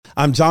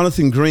I'm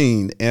Jonathan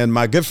Green, and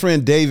my good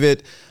friend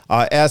David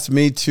asked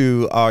me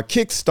to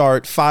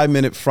kickstart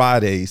 5-Minute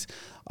Fridays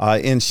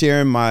in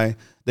sharing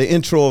the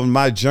intro of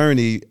my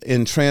journey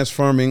in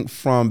transforming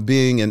from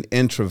being an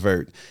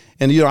introvert.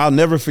 And, I'll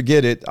never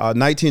forget it.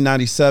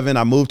 1997,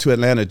 I moved to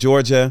Atlanta,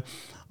 Georgia,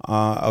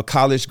 a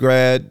college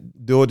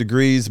grad, dual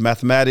degrees,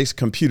 mathematics,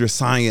 computer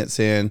science,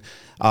 and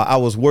I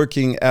was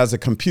working as a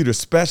computer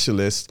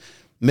specialist,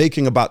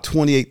 making about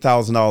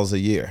 $28,000 a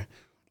year.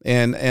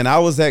 And I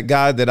was that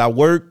guy that I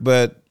worked,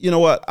 but you know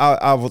what?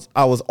 I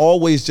was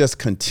always just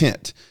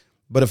content.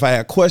 But if I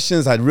had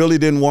questions, I really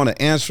didn't want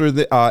to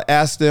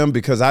ask them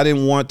because I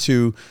didn't want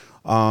to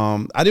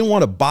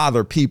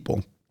bother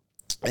people.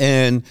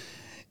 And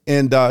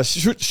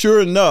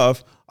sure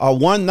enough,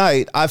 one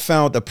night I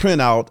found a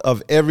printout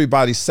of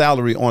everybody's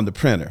salary on the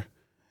printer.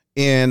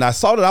 And I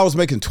saw that I was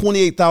making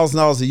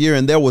 $28,000 a year,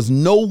 and there was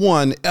no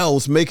one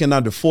else making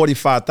under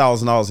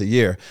 $45,000 a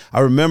year.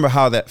 I remember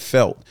how that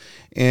felt.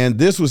 And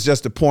this was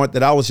just the point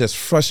that I was just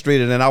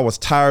frustrated and I was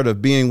tired of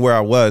being where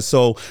I was.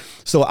 So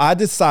I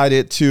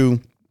decided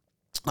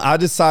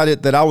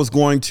that I was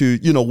going to,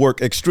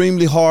 work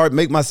extremely hard,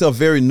 make myself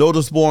very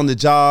noticeable on the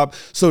job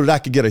so that I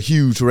could get a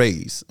huge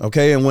raise.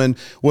 Okay. And when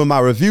my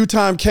review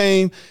time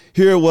came,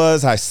 here it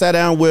was. I sat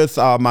down with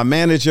my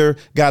manager,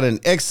 got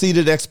an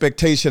exceeded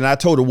expectation. I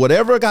told her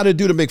whatever I got to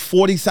do to make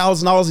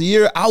 $40,000 a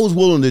year, I was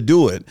willing to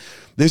do it.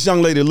 This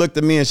young lady looked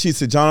at me and she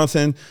said,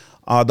 Jonathan,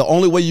 the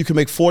only way you can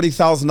make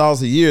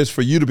 $40,000 a year is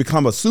for you to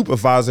become a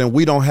supervisor, and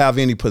we don't have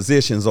any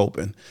positions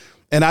open.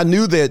 And I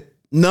knew that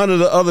none of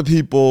the other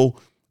people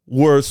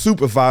were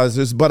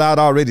supervisors, but I'd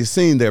already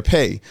seen their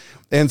pay.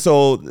 And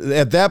so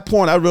at that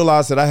point, I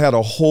realized that I had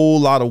a whole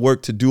lot of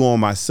work to do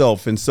on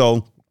myself. And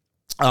so,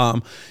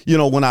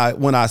 when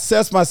I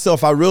assessed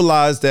myself, I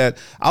realized that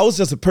I was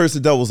just a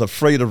person that was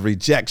afraid of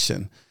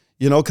rejection.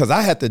 Because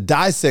I had to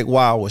dissect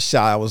why I was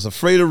shy. I was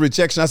afraid of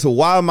rejection. I said,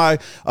 why am I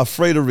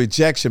afraid of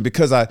rejection?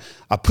 Because I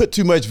put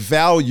too much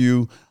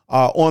value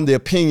on the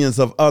opinions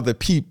of other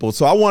people.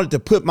 So I wanted to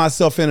put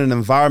myself in an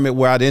environment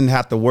where I didn't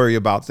have to worry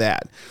about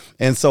that.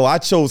 And so I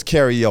chose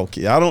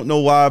karaoke. I don't know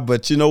why,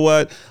 but you know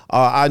what?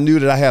 I knew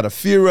that I had a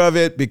fear of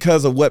it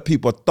because of what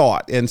people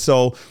thought. And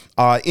so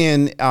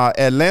in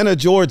Atlanta,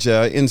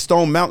 Georgia, in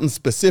Stone Mountain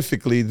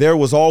specifically, there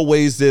was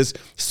always this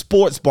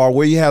sports bar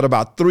where you had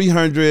about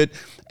 300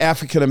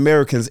 African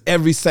Americans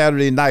every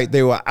Saturday night.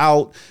 They were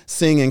out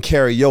singing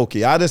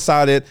karaoke. I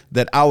decided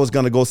that I was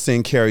going to go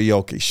sing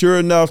karaoke. Sure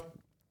enough,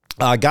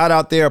 I got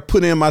out there,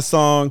 put in my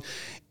song,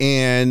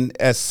 and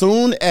as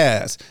soon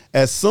as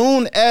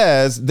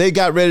they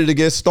got ready to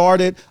get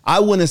started, I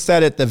went and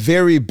sat at the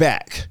very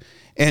back.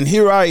 And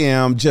here I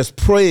am just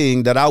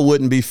praying that I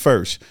wouldn't be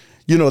first.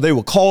 They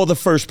would call the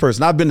first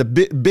person. I've been the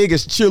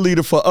biggest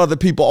cheerleader for other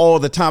people all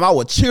the time. I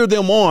would cheer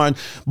them on.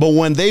 But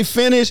when they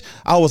finished,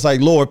 I was like,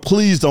 Lord,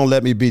 please don't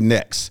let me be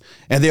next.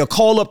 And they'll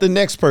call up the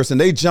next person.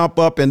 They jump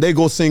up and they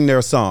go sing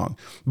their song.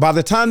 By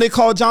the time they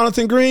call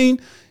Jonathan Green,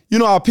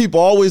 how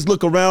people always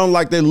look around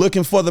like they're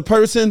looking for the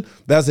person?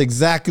 That's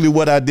exactly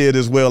what I did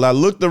as well. I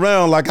looked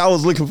around like I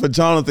was looking for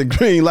Jonathan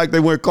Green, like they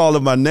weren't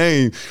calling my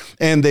name.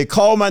 And they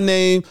called my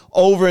name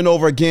over and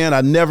over again. I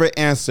never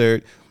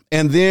answered.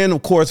 And then,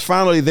 of course,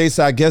 finally they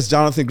said, I guess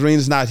Jonathan Green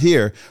is not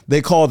here.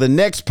 They called the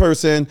next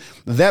person.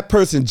 That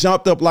person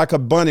jumped up like a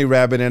bunny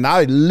rabbit. And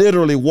I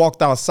literally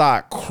walked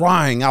outside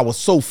crying. I was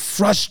so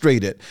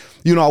frustrated.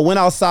 I went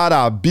outside.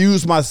 I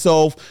abused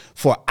myself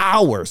for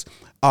hours.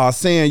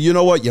 Saying, you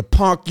know what, you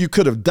punk, you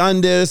could have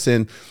done this.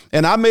 And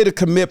I made a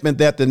commitment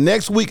that the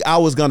next week I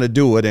was going to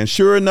do it. And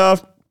sure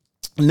enough,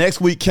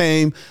 next week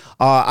came,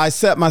 I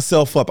set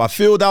myself up. I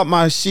filled out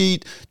my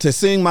sheet to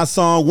sing my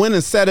song, went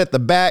and sat at the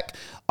back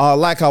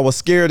like I was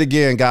scared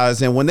again,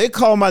 guys. And when they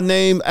called my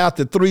name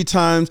after 3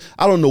 times,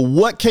 I don't know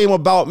what came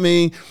about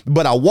me,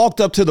 but I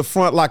walked up to the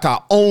front like I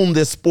owned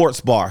this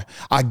sports bar.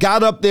 I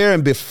got up there,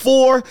 and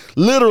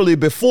literally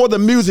before the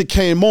music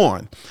came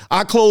on,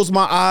 I closed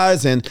my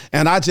eyes and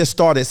I just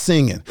started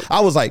singing.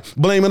 I was like,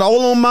 blame it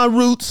all on my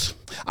roots.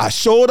 I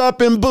showed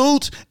up in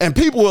boots, and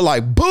people were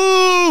like,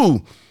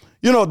 boo!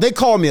 They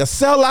called me a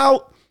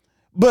sellout.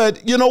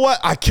 But you know what?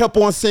 I kept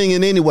on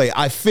singing anyway.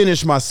 I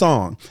finished my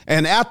song.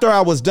 And after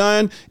I was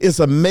done, it's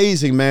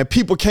amazing, man.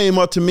 People came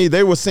up to me.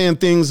 They were saying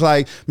things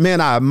like, man,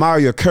 I admire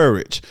your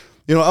courage.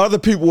 Other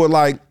people were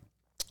like,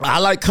 I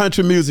like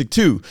country music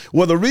too.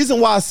 Well, the reason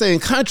why I sang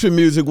country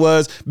music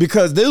was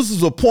because this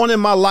was a point in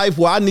my life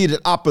where I needed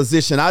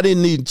opposition. I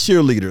didn't need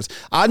cheerleaders.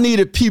 I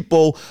needed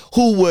people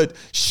who would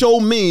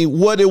show me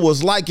what it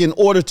was like in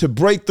order to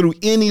break through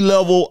any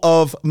level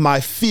of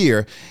my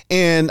fear.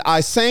 And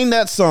I sang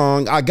that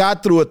song. I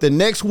got through it. The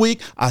next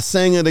week, I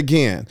sang it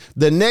again.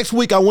 The next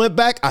week I went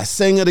back, I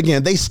sang it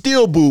again. They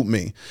still booed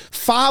me.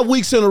 5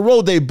 weeks in a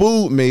row, they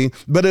booed me.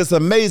 But it's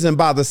amazing.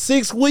 By the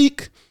 6th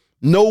week,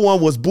 no one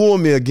was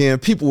booing me again.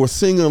 People were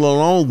singing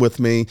along with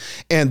me.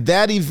 And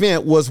that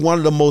event was one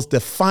of the most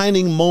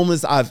defining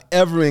moments I've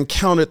ever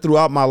encountered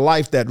throughout my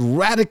life that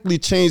radically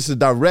changed the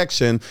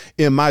direction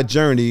in my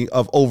journey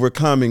of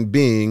overcoming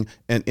being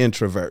an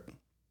introvert.